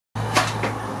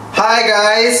Hi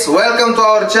guys, welcome to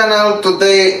our channel.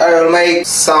 Today I will make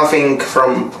something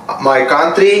from my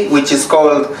country, which is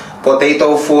called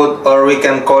potato food, or we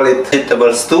can call it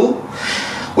vegetable stew,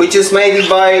 which is made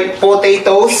by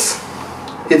potatoes.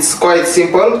 It's quite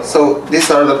simple. So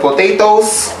these are the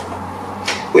potatoes.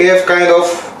 We have kind of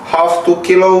half 2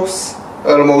 kilos,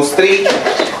 almost 3.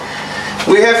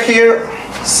 We have here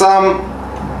some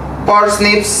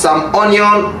parsnips, some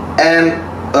onion and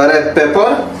a red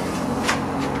pepper.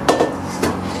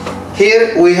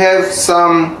 Here we have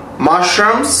some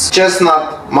mushrooms,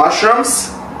 chestnut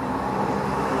mushrooms,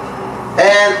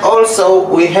 and also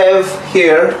we have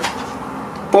here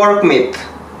pork meat,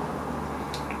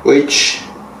 which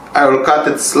I will cut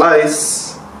it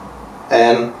slice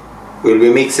and will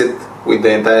be mix it with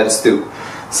the entire stew.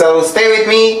 So stay with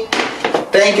me.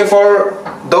 Thank you for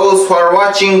those who are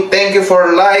watching. Thank you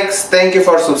for likes, thank you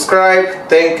for subscribe,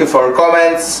 thank you for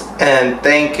comments, and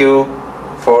thank you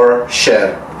for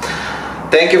share.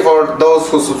 Thank you for those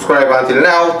who subscribe until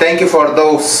now. Thank you for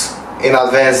those in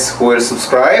advance who will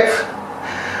subscribe.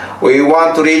 We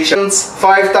want to reach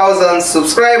 5,000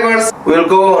 subscribers. We'll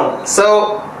go on.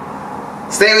 So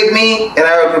stay with me and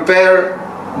I will prepare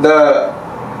the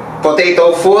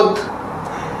potato food,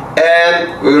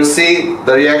 and we will see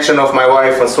the reaction of my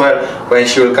wife as well when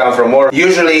she will come from work.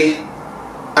 Usually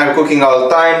I'm cooking all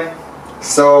the time,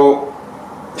 so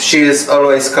she is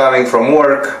always coming from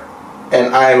work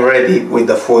and I am ready with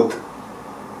the food,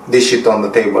 dish it on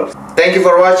the table. Thank you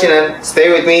for watching and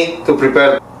stay with me to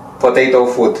prepare potato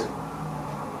food.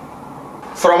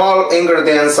 From all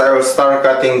ingredients I will start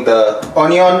cutting the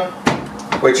onion,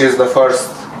 which is the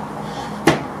first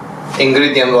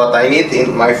ingredient what I need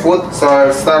in my food. So I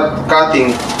will start cutting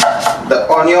the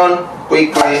onion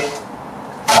quickly.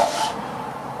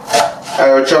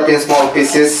 I will chop in small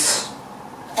pieces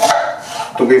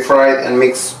to be fried and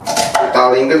mixed with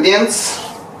all ingredients.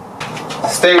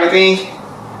 Stay with me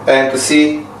and to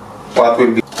see what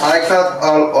will be. I cut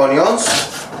all onions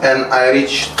and I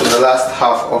reach to the last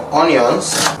half of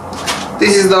onions.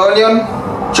 This is the onion,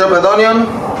 chopped onion.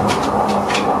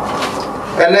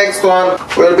 And next one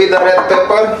will be the red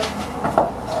pepper,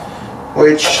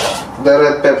 which the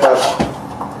red pepper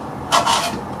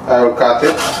I will cut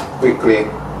it quickly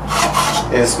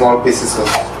in small pieces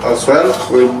as well.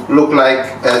 Will look like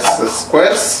as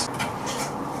squares.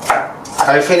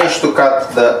 I finished to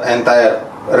cut the entire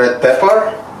red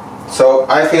pepper, so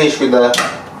I finished with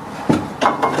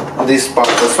this part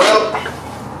as well.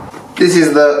 This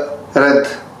is the red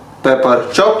pepper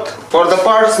chopped. For the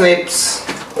parsnips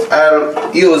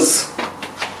I'll use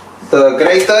the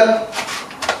grater,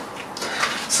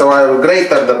 so I will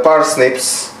grate the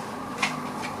parsnips.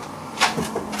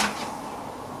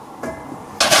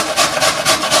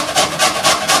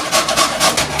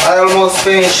 I almost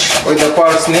finished with the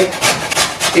parsnip.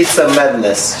 It's a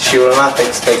madness, she will not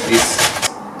expect this.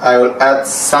 I will add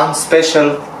some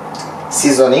special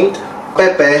seasoning.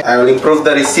 Pepper, I will improve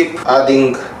the recipe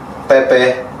adding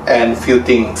pepper and few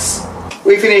things.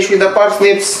 We finish with the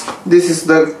parsnips. This is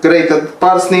the grated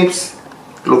parsnips.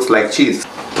 Looks like cheese.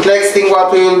 Next thing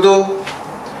what we will do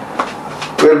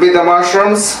will be the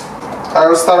mushrooms. I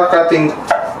will start cutting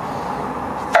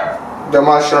the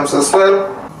mushrooms as well.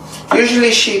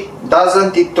 Usually she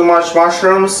doesn't eat too much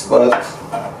mushrooms, but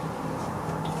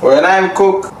when I'm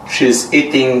cook, she's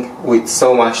eating with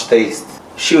so much taste.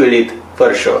 She will eat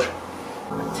for sure.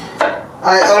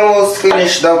 I almost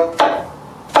finished the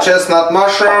chestnut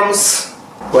mushrooms.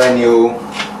 When you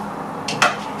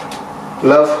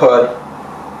love her,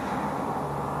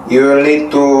 you will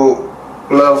need to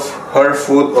love her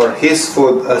food or his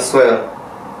food as well,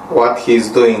 what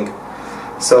he's doing.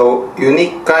 So you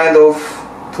need kind of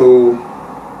to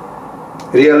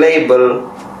relabel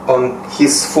on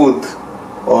his food,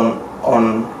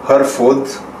 on her food,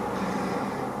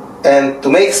 and to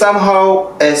make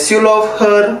somehow as you love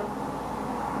her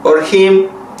or him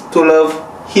to love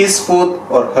his food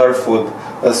or her food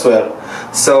as well.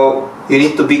 So you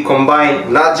need to be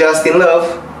combined, not just in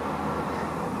love,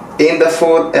 in the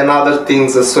food and other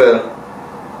things as well.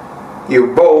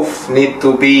 You both need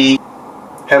to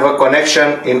have a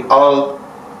connection in all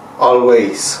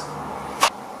ways.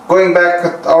 Going back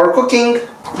at our cooking,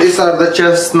 these are the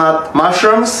chestnut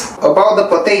mushrooms. About the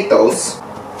potatoes,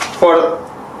 for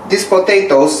these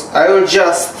potatoes I will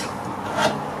just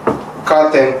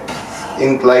cut them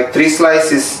in like 3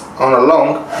 slices on a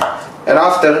long, and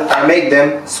after I make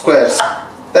them squares.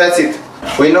 That's it.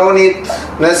 We don't need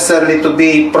necessarily to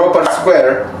be proper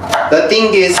square. The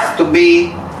thing is to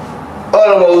be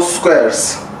almost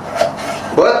squares.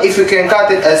 But if you can cut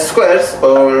it as squares,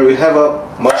 or you have a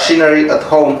machinery at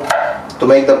home to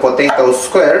make the potato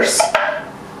squares,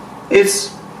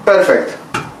 it's perfect.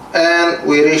 And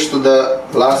we reach to the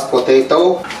last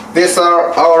potato. These are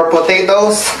our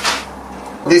potatoes.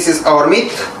 This is our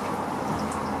meat.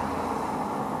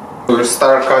 We'll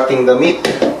start cutting the meat.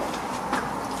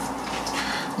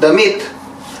 The meat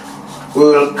we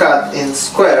will cut in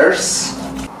squares.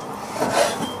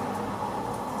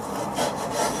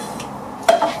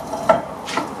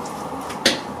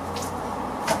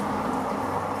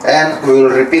 And we will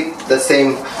repeat the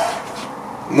same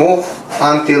move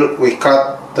until we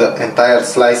cut the entire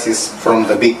slices from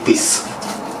the big piece.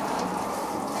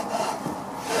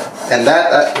 And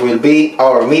that will be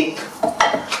our meat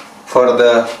for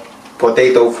the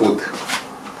potato food.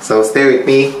 So stay with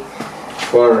me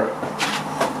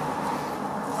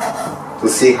to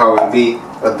see how it will be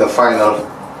at the final,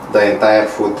 the entire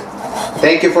food.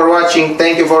 Thank you for watching,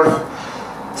 thank you for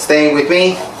staying with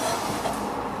me.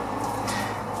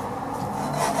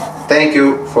 Thank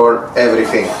you for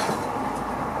everything.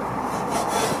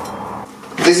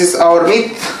 This is our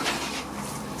meat,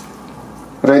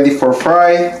 ready for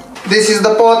fry. This is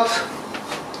the pot.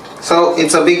 So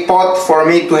it's a big pot for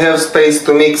me to have space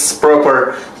to mix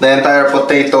proper the entire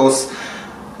potatoes,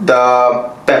 the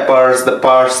peppers, the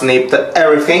parsnip,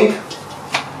 everything.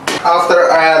 After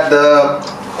I add the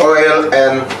oil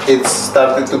and it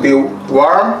started to be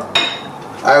warm,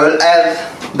 I will add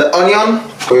the onion.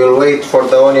 We will wait for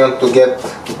the onion to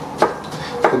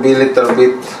be a little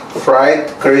bit fried,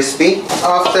 crispy.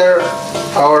 After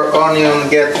our onion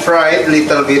get fried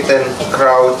little bit and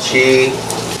crunchy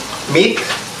meat,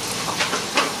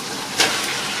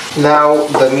 now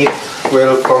the meat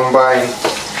will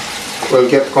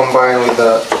get combined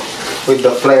with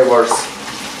the flavors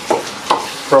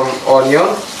from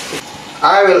onion.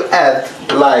 I will add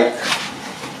like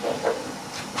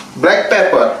black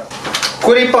pepper,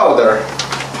 curry powder,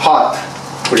 hot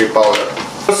curry powder.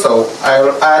 Also, I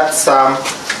will add some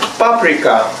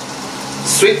paprika,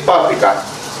 sweet paprika.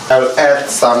 I will add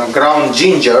some ground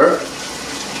ginger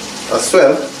as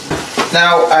well.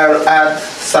 Now I will add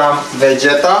some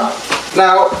vegeta.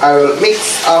 Now I will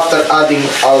mix after adding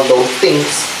all those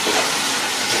things.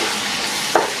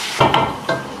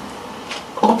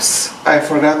 Oops, I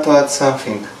forgot to add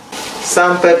something.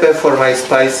 Some pepper for my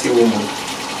spicy woman.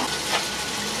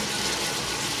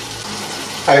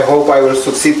 I hope I will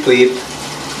succeed to it.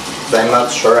 I'm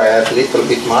not sure, I add a little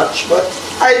bit much, but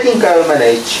I think I will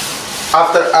manage.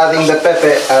 After adding the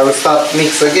pepper, I will start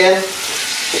mix again.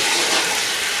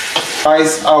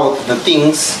 Spice out the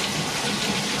things.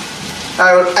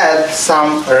 I will add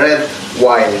some red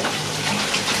wine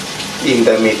in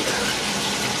the meat.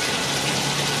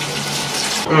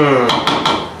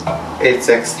 It's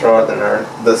extraordinary.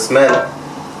 The smell.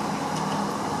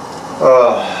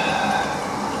 Oh.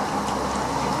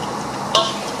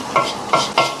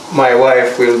 My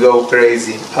wife will go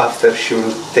crazy after she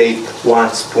will take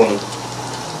 1 spoon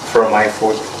from my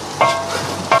food.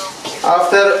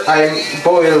 After I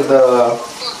boil the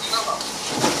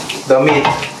meat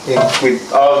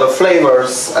with all the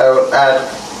flavors, I will add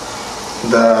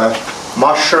the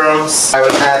mushrooms, I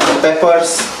will add the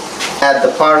peppers, add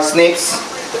the parsnips.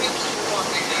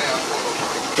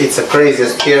 It's the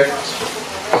craziest here.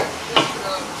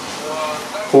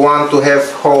 Who want to have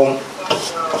home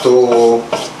to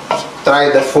try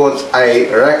the food, I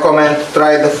recommend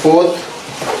try the food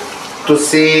to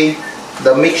see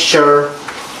the mixture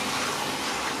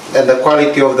and the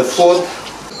quality of the food.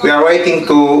 We are waiting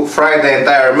to fry the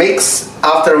entire mix.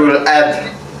 After we will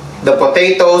add the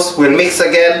potatoes, we'll mix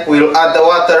again, we'll add the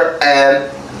water, and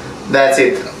that's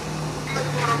it.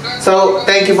 So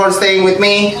thank you for staying with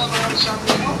me,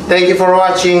 thank you for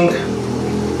watching,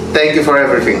 thank you for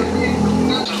everything.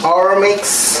 Our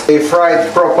mix, we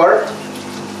fried proper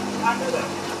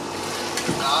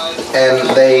and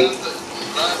they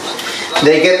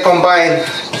get combined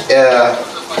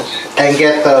and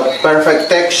get a perfect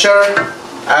texture.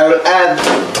 I will add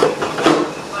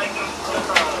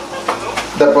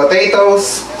the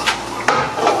potatoes.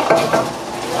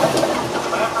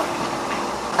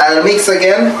 I will mix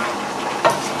again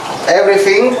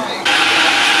everything.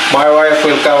 My wife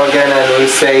will come again and will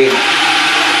say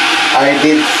I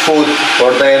did food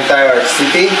for the entire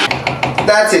city.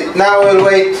 That's it. Now we'll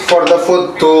wait for the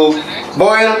food to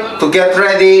boil, to get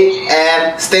ready,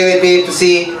 and stay with me to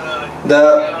see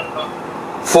the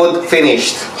food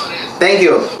finished. Thank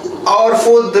you. Our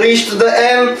food reached the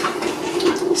end.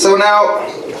 So now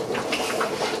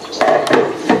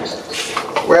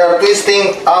we are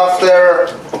twisting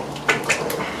after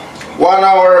 1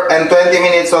 hour and 20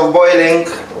 minutes of boiling,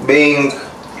 being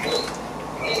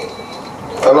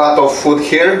a lot of food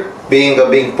here, being a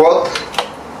big pot.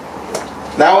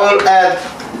 Now we'll add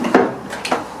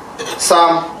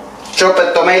some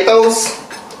chopped tomatoes,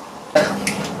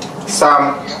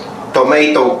 some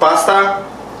tomato pasta.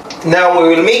 Now we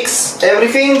will mix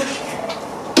everything.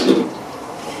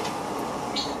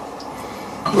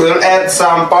 We'll add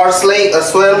some parsley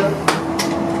as well.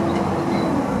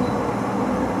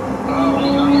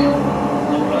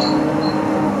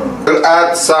 We'll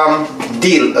add some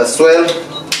dill as well.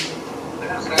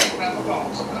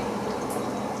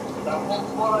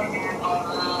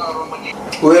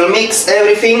 We'll mix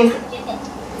everything.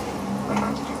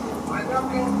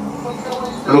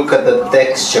 Look at the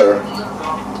texture.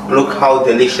 Look how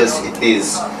delicious it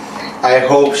is. I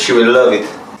hope she will love it.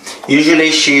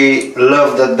 Usually she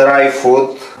loves the dry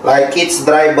food. Like it's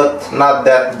dry but not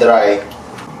that dry.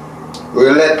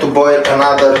 We'll let to boil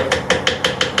another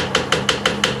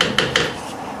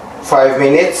 5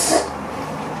 minutes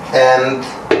and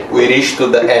we reach to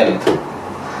the end.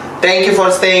 Thank you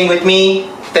for staying with me.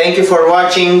 Thank you for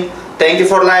watching. Thank you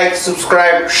for like,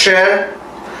 subscribe, share.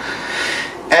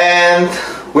 And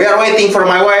we are waiting for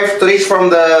my wife to reach from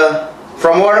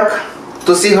work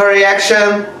to see her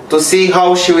reaction, to see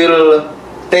how she will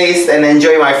taste and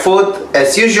enjoy my food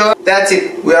as usual. That's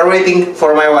it. We are waiting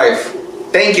for my wife.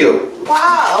 Thank you.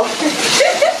 Wow.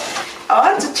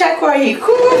 I want to check what he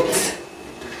cooked.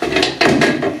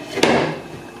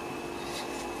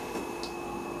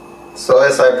 So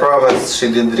as I promised,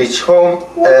 she did reach home.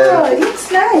 Wow, it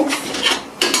looks nice.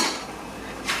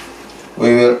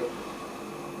 We will...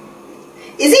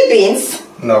 Is it beans?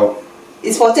 No.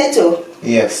 It's potato?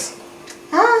 Yes.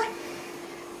 Ah.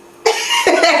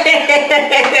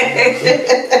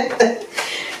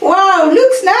 Wow,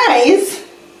 looks nice.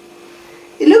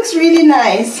 It looks really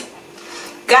nice.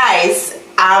 Guys,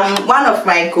 one of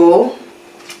my goals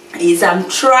is I'm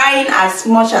trying as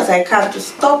much as I can to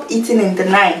stop eating in the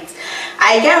night.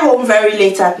 I get home very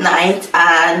late at night,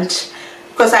 and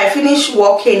because I finish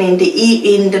working in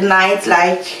the night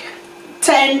like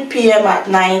 10 p.m. at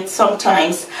night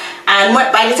sometimes, and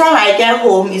by the time I get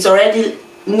home it's already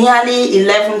nearly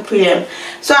 11 p.m.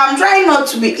 so I'm trying not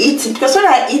to be eating, because when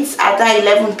I eat at that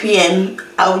 11 p.m.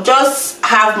 I'll just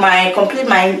have complete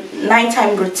my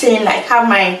nighttime routine, like have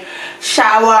my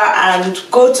shower and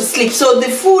go to sleep. So the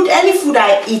food, any food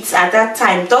I eat at that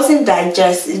time doesn't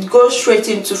digest, it goes straight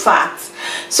into fat.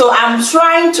 So I'm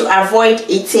trying to avoid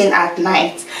eating at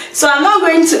night. So I'm not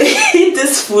going to eat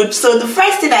this food. So the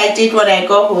first thing I did when I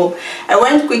got home, I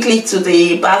went quickly to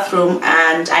the bathroom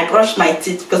and I brushed my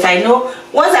teeth, because I know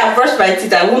once I brush my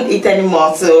teeth I won't eat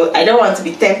anymore. So I don't want to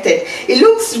be tempted. It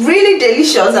looks really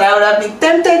delicious and I would have been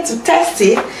tempted to test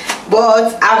it,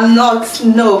 but I'm not.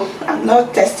 No, I'm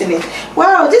not testing it.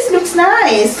 Wow, this looks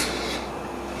nice.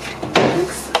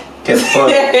 Careful.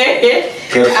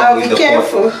 Careful. I'll be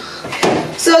careful.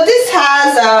 So this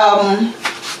has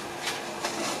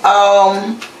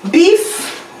beef.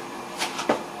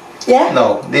 Yeah?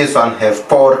 No, this one have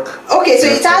pork. Okay, so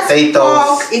it has potatoes,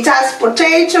 pork, it has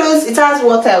potatoes, it has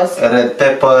what else? Red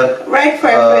pepper. Red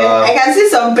pepper. I can see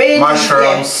some beans.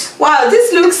 Mushrooms. Wow,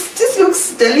 this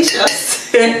looks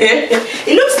delicious.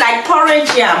 It looks like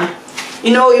porridge yam.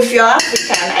 You know, if you're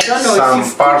African, I don't know some if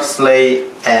you parsley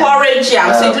and porridge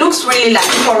yam. So it looks really like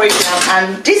porridge yam,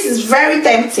 and this is very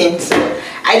tempting. So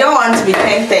I don't want to be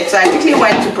tempted. So I quickly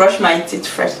went to brush my teeth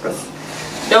first, because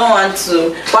don't want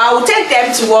to, but I will take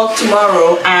them to work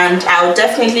tomorrow and I'll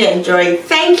definitely enjoy it.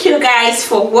 Thank you guys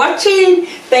for watching.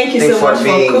 Thank you so much for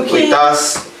being cooking with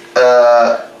us.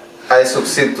 I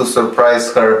succeed to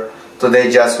surprise her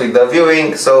today just with the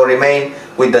viewing, so remain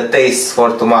with the taste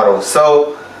for tomorrow.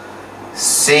 So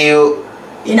see you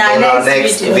in our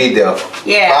next video.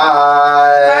 Yeah.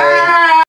 Bye. Bye.